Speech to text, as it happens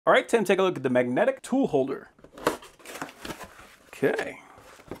All right, Tim, take a look at the magnetic tool holder. Okay.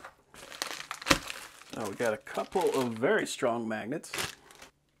 Now we got a couple of very strong magnets.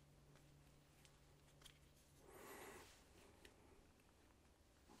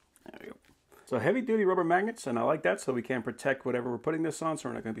 There we go. So heavy duty rubber magnets, and I like that so we can protect whatever we're putting this on so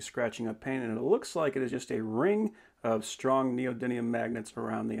we're not going to be scratching up paint. And it looks like it is just a ring of strong neodymium magnets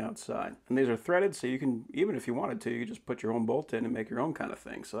around the outside. And these are threaded, so you can, even if you wanted to, you just put your own bolt in and make your own kind of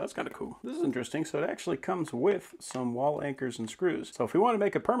thing. So that's kind of cool. This is interesting. So it actually comes with some wall anchors and screws. So if we want to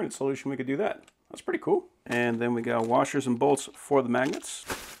make a permanent solution, we could do that. That's pretty cool. And then we got washers and bolts for the magnets.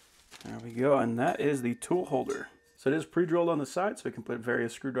 There we go. And that is the tool holder. So it is pre-drilled on the side, so we can put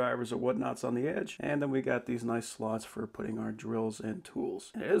various screwdrivers or whatnots on the edge. And then we got these nice slots for putting our drills and tools.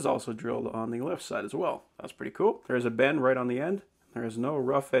 And it is also drilled on the left side as well. That's pretty cool. There's a bend right on the end. There is no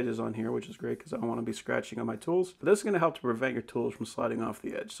rough edges on here, which is great because I don't want to be scratching on my tools. But this is going to help to prevent your tools from sliding off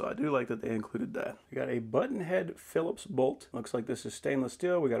the edge. So I do like that they included that. We got a button head Phillips bolt. Looks like this is stainless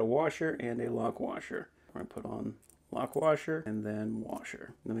steel. We got a washer and a lock washer. We're going to put on lock washer and then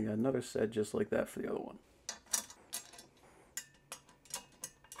washer. And then we got another set just like that for the other one.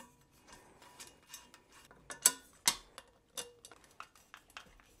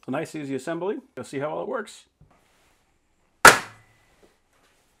 It's a nice, easy assembly. Go see how well it works.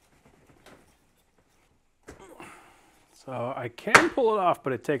 So I can pull it off,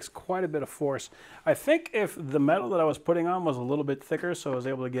 but it takes quite a bit of force. I think if the metal that I was putting on was a little bit thicker, so I was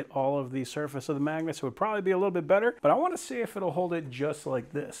able to get all of the surface of the magnets, it would probably be a little bit better. But I want to see if it'll hold it just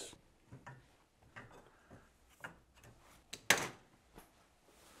like this.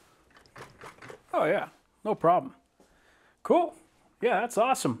 Oh yeah, no problem. Cool. Yeah, that's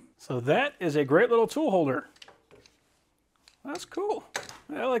awesome. So that is a great little tool holder. That's cool.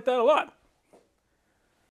 I like that a lot.